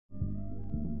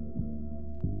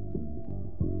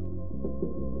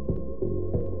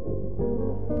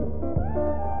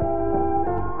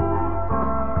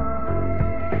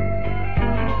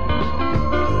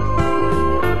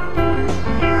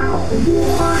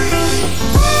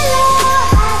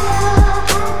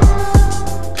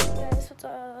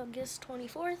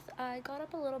24th, I got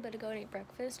up a little bit ago and ate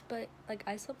breakfast, but like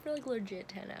I slept for like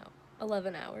legit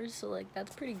 11 hours, so like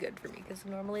that's pretty good for me because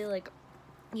normally like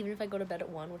even if I go to bed at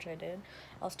 1, which I did,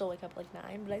 I'll still wake up like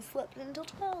 9, but I slept until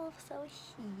 12, so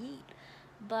yeet.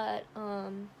 But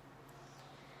I'm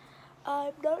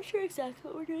not sure exactly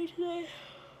what we're doing today.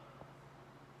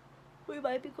 We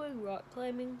might be going rock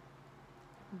climbing,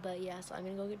 but yeah, so I'm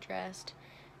gonna go get dressed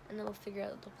and then we'll figure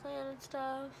out the plan and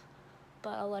stuff.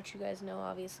 But I'll let you guys know,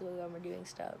 obviously, when we're doing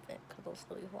stuff, because I'll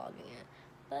still be vlogging it.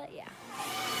 But yeah.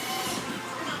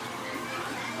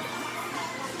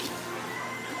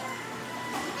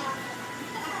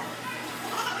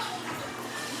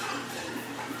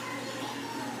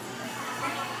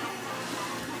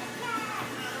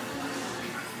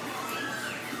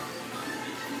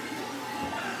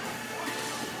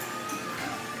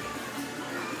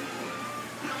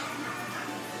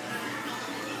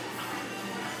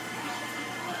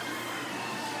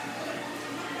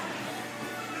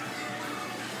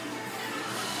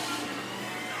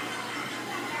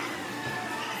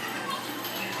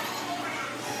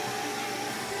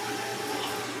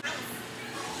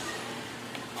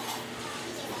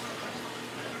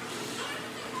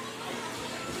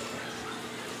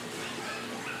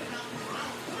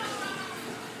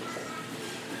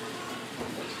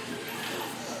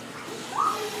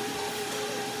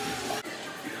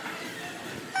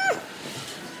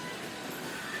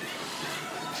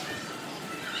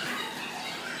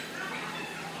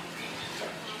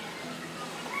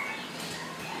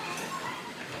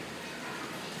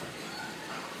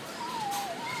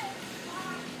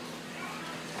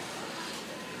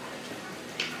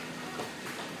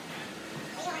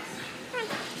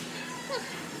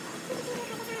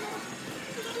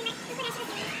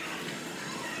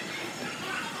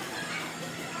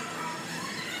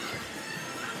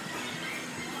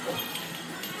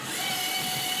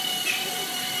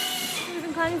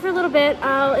 Climbing for a little bit.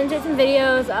 I'll insert some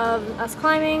videos of us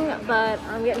climbing, but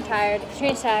I'm getting tired.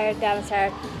 Trina's tired, Gavin's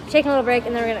tired. Taking a little break,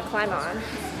 and then we're gonna climb on.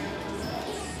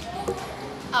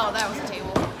 Oh, that was a table.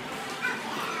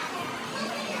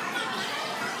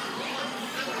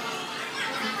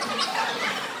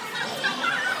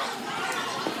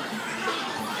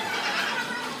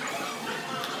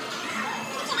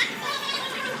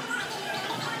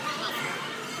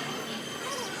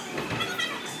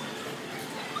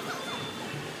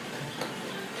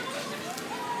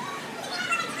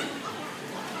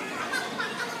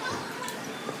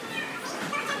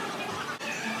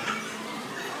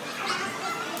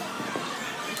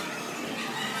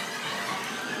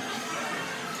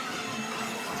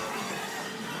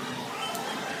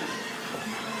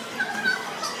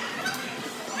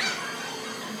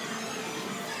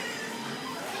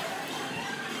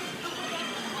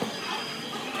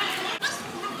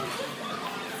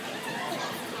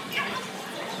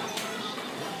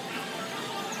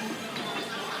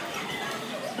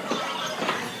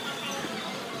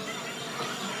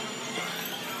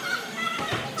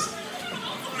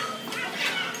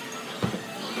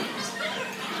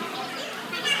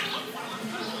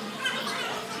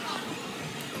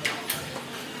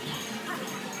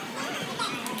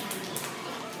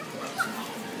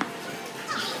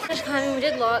 Climbing, we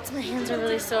did lots. My hands are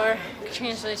really sore.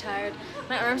 Katrina's really tired.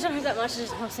 My arms don't hurt that much, it's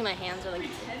just mostly my hands are like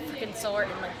freaking sore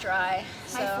and like dry.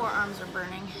 So, my forearms are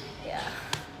burning. Yeah.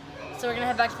 So we're gonna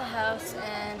head back to the house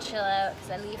and chill out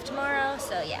because I leave tomorrow,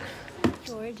 so yeah.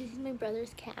 George, this is my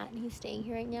brother's cat and he's staying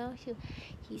here right now. So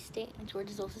George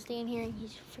is also staying here and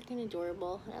he's freaking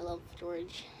adorable. I love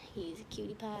George. He's a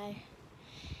cutie pie.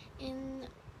 And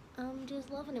I'm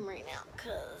just loving him right now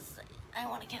because I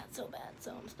want a cat so bad,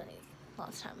 so I'm spending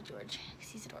lots of time with George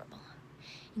because he's adorable.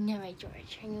 You know, right,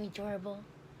 George? Are you adorable?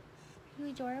 Are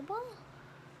you adorable?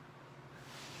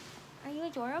 Are you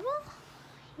adorable?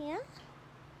 Yeah?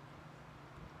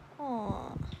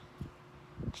 Aww.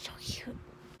 So cute.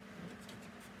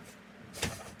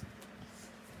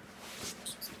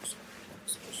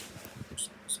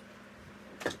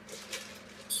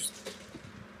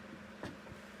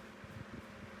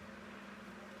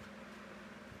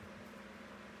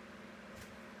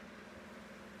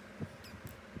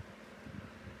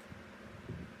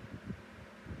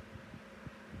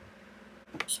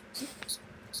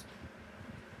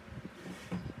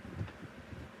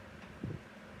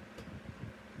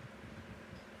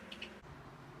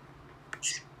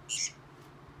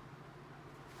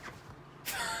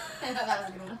 I thought that was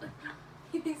a good one.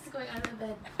 He thinks he's going out of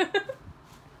bed.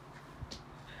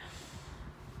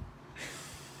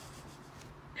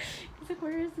 He's like,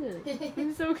 where is it?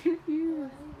 I'm so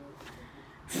confused.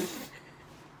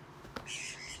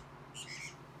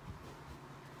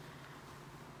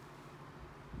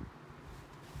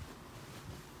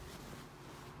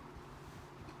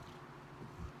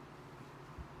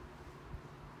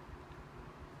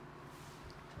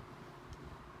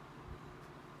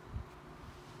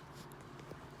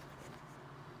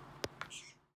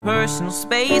 Personal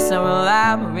space or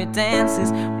elaborate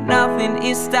dances. Nothing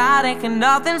is static and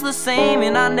nothing's the same,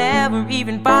 and I never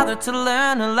even bothered to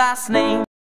learn her last name.